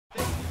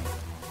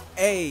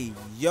Hey,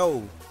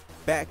 yo,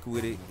 back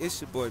with it. It's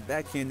your boy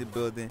back here in the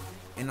building,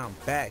 and I'm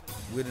back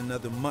with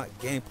another MUT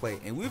gameplay.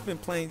 And we've been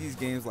playing these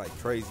games like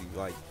crazy.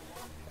 Like,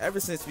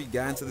 ever since we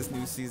got into this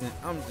new season,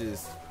 I'm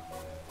just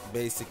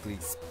basically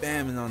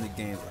spamming on the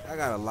games. Like, I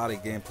got a lot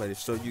of gameplay to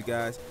show you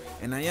guys,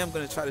 and I am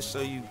going to try to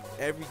show you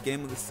every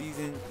game of the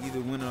season,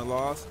 either win or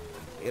loss.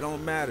 It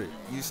don't matter.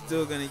 You're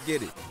still going to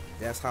get it.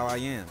 That's how I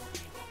am.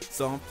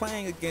 So I'm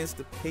playing against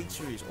the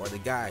Patriots, or the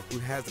guy who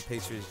has the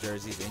Patriots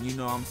jerseys, and you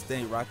know I'm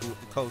staying rocking with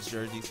the Colts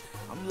jerseys.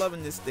 I'm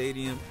loving this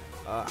stadium.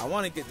 I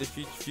want to get the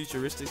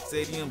futuristic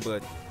stadium,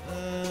 but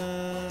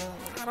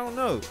I don't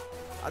know.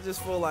 I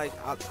just feel like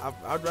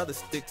I'd rather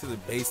stick to the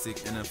basic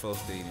NFL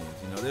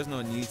stadiums. You know, there's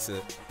no need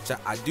to.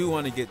 I do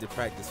want to get the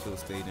practice field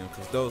stadium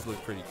because those look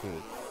pretty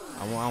cool.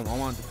 I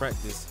want the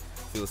practice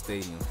field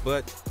stadiums,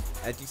 but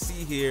as you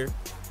see here,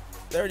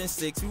 3rd and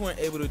 6, we weren't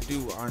able to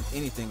do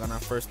anything on our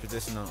first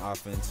position on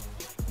offense.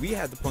 We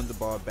had to punt the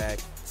ball back.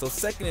 So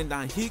 2nd and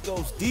 9, he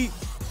goes deep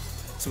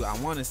to, I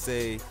want to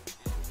say,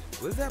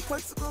 was that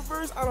Plexico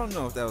Burst? I don't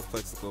know if that was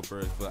Plexico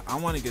Burst, but I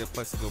want to get a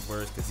Plexico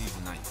Burst because he's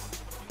nice.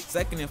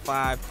 2nd and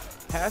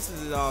 5,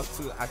 passes it off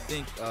to, I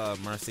think,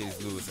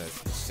 Mercedes Lewis, as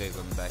it says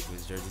on the back of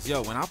his jerseys.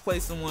 Yo, when I play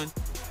someone,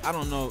 I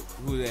don't know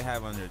who they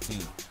have on their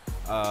team.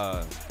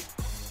 I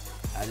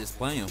just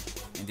play them,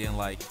 and then,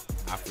 like,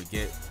 I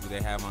forget who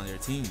they have on their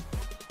team.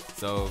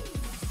 So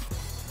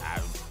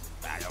I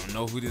don't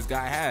know who this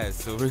guy has.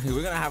 So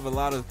we're gonna have a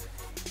lot of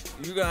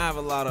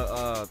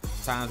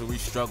times where we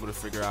struggle to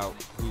figure out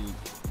who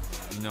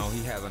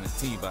he has on his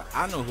team. But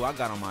I know who I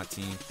got on my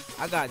team.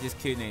 I got this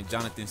kid named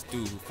Jonathan Stu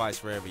who fights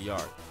for every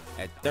yard.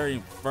 At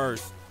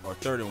 31st or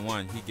 3rd and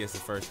 1, he gets the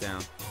first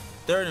down.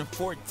 3rd and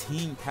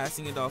 14,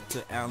 passing it off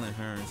to Allen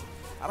Hurns.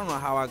 I don't know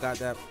how I got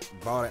that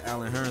ball to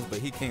Allen Hurns, but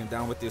he came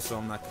down with it, so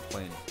I'm not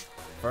complaining.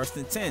 1st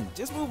and 10,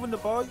 just moving the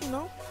ball,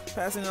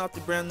 passing it off to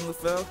Brandon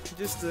LaFell,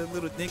 just a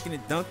little dinking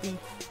and dunking.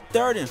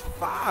 3rd and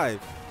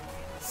 5,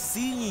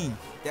 seeing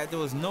that there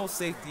was no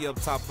safety up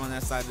top on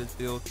that side of the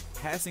field,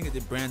 passing it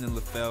to Brandon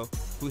LaFell,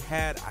 who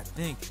had, I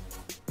think,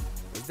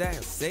 was that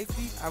a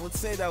safety? I would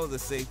say that was a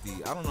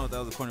safety. I don't know if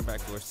that was a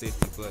cornerback or a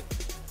safety, but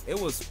it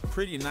was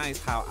pretty nice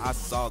how I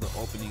saw the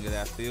opening of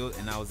that field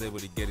and I was able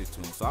to get it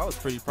to him. So I was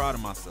pretty proud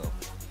of myself.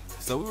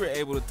 So we were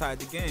able to tie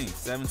the game,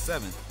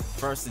 7-7.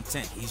 1st and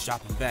 10, he's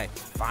dropping back,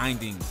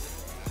 finding,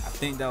 I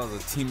think that was a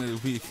team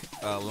of the week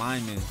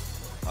lineman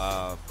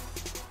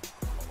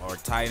or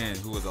tight end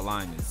who was a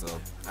lineman, so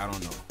I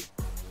don't know.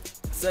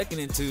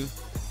 2nd and 2,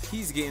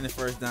 he's getting the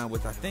first down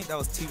with, I think that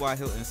was T.Y.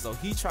 Hilton, so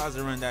he tries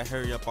to run that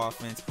hurry up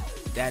offense,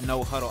 that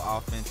no huddle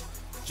offense,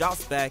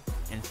 drops back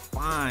and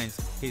finds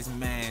his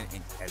man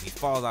as he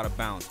falls out of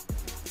bounds.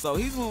 So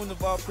he's moving the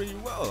ball pretty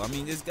well. I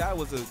mean, this guy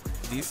was a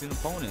decent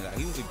opponent.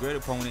 He was a great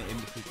opponent,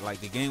 and like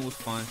the game was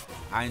fun.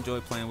 I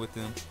enjoyed playing with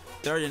him.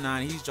 3rd and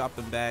 9, he's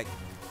dropping back,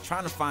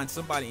 trying to find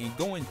somebody and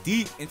going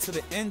deep into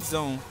the end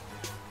zone,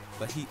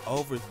 but he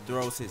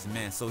overthrows his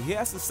man. So he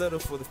has to settle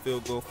for the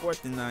field goal.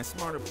 4th and 9,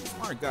 smart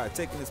guy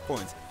taking his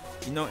points,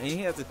 and he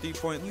has a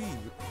 3-point lead.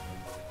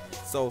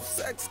 So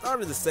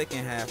start of the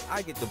 2nd half,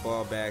 I get the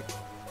ball back.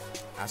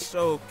 I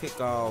show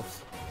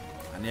kickoffs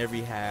on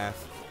every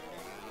half.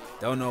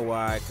 Don't know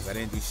why, because I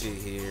didn't do shit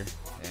here.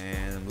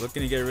 And I'm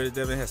looking to get rid of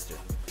Devin Hester.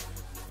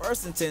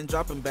 1st and 10,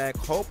 dropping back,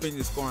 hoping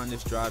to score on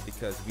this drive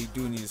because we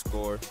do need to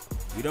score.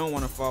 We don't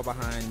want to fall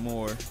behind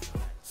more.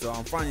 So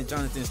I'm finding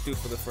Jonathan Stu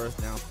for the first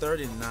down.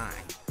 3rd and 9,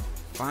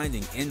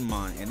 finding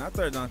Inman. And our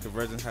 3rd down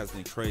conversion has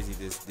been crazy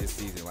this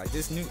season. Like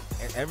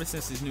ever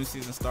since this new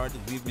season started,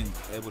 we've been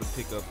able to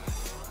pick up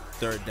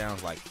 3rd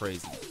downs like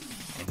crazy.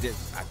 And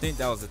I think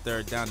that was the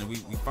 3rd down, and we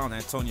found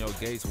Antonio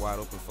Gates wide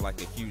open for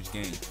like a huge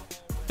game.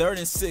 3rd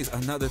and 6,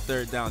 another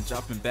 3rd down,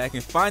 dropping back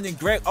and finding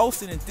Greg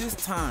Olsen, and this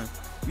time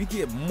we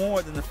get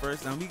more than the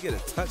first down. We get a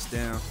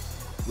touchdown,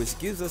 which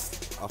gives us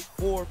a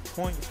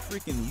 4-point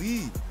freaking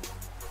lead.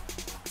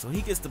 So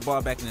he gets the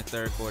ball back in the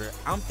 3rd quarter.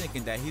 I'm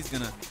thinking that he's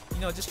gonna,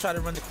 just try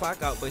to run the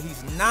clock out, but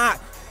he's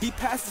not. He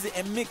passes it,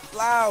 and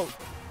McLeod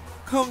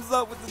comes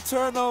up with the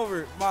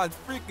turnover. My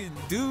freaking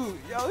dude,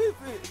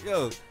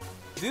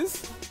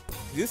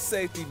 this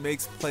safety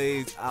makes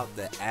plays out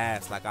the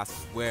ass. Like, I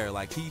swear,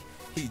 like he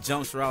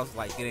jumps routes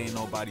like it ain't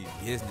nobody's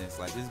business.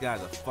 Like, this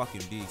guy's a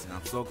fucking beast, and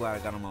I'm so glad I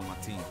got him on my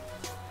team.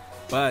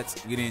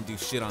 But we didn't do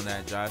shit on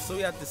that drive, so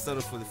we have to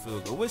settle for the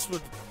field goal, which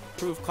would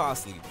prove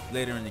costly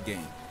later in the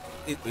game.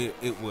 It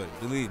would,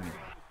 believe me.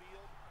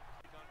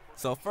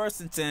 So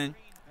 1st and 10,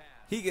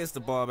 he gets the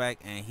ball back,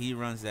 and he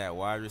runs that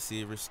wide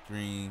receiver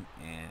screen,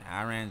 and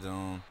I ran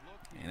zone.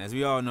 And as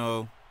we all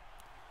know,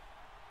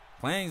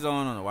 playing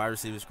zone on a wide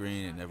receiver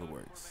screen, it never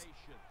works.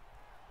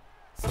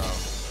 So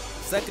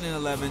 2nd and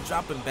 11,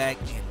 dropping back,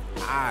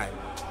 and I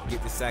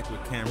get the sack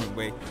with Cameron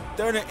Wade.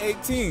 3rd and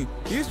 18,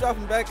 he's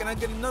dropping back, and I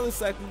get another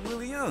sack with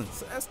Willie Young.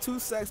 So that's 2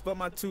 sacks by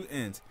my 2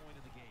 ends.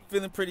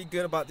 Feeling pretty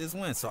good about this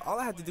win. So all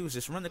I have to do is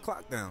just run the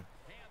clock down.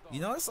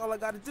 That's all I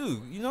got to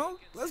do.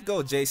 Let's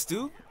go, J.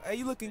 Stu. Hey,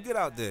 you looking good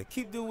out there.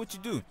 Keep doing what you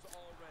do.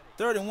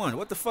 3rd and 1,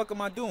 what the fuck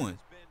am I doing?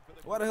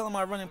 Why the hell am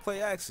I running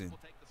play action?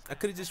 I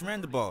could have just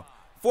ran the ball.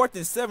 4th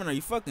and 7. Are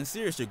you fucking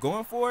serious? You're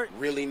going for it?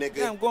 Really, nigga?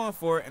 Yeah, I'm going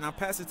for it, and I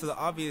pass it to the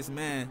obvious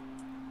man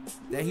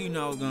that he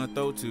knows gonna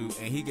throw to,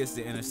 and he gets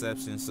the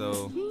interception.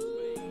 So,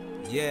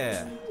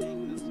 yeah.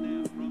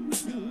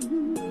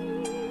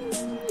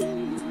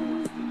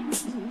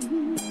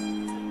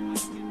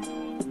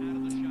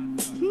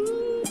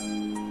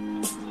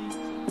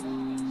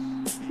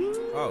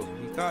 Oh,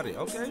 he caught it.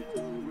 Okay.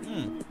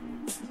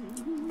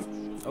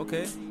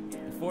 Okay.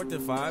 4th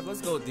and 5.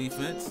 Let's go,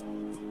 defense.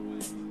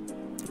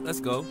 Let's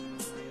go.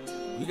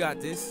 We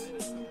got this.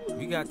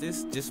 We got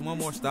this. Just one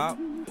more stop.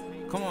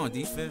 Come on,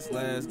 defense.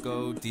 Let's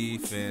go,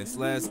 defense.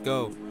 Let's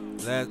go.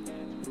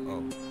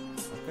 Oh.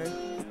 Okay.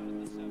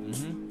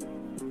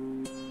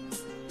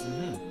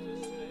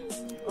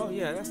 Oh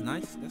yeah, that's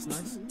nice. That's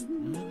nice.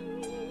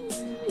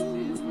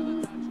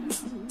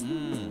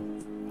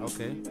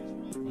 Okay.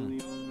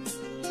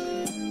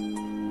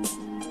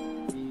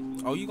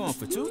 Oh, you going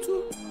for two?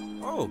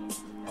 Oh,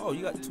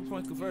 you got the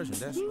 2-point conversion.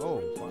 That's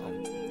wow.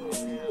 Okay.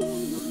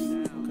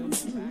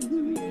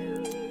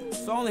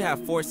 So I only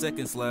have 4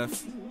 seconds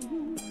left.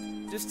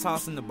 Just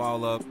tossing the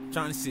ball up,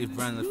 trying to see if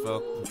Brandon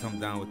Felk can come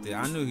down with it.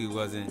 I knew he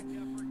wasn't.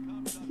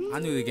 I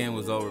knew the game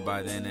was over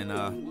by then, and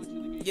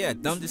yeah,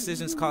 dumb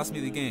decisions cost me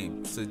the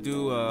game. To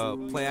do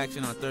play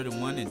action on 3rd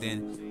and 1, and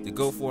then to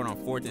go for it on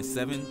 4th and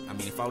 7. I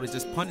mean, if I would have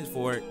just punted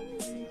for it,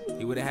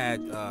 he would have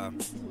had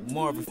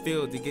more of a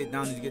field to get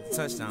down and to get the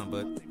touchdown.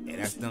 But yeah,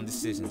 that's dumb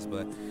decisions.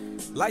 But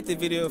like the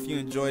video if you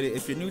enjoyed it.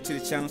 If you're new to the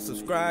channel,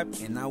 subscribe,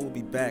 and I will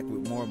be back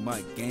with more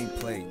MUT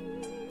gameplay.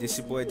 This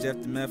your boy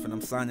Jeff the Meth, and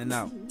I'm signing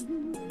out.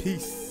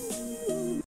 Peace.